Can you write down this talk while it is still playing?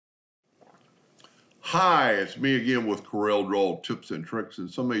Hi, it's me again with Corel Draw Tips and Tricks, and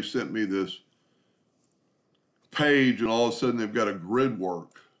somebody sent me this page and all of a sudden they've got a grid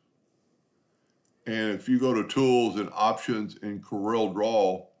work. And if you go to Tools and Options in Corel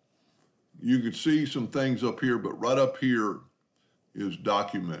Draw, you can see some things up here, but right up here is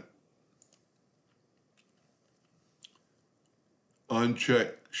Document.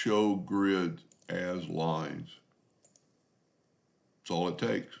 Uncheck Show Grids as Lines. That's all it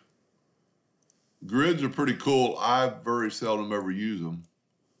takes. Grids are pretty cool. I very seldom ever use them.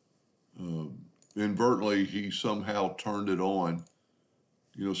 Inadvertently, he somehow turned it on.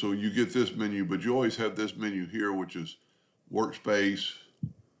 So you get this menu, but you always have this menu here, which is Workspace,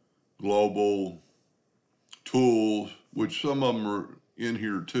 Global, Tools, which some of them are in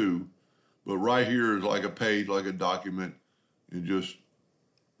here too. But right here is like a page, like a document, and just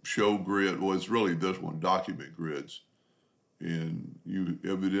show grid. Well, it's really this one, Document Grids. And you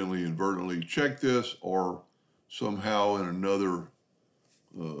evidently inadvertently check this, or somehow in another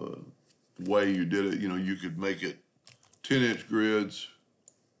way you did it. You could make it 10-inch grids,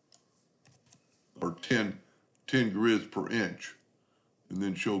 or 10 grids per inch, and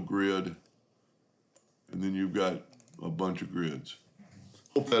then show grid, and then you've got a bunch of grids.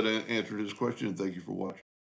 Hope that answered his question. Thank you for watching.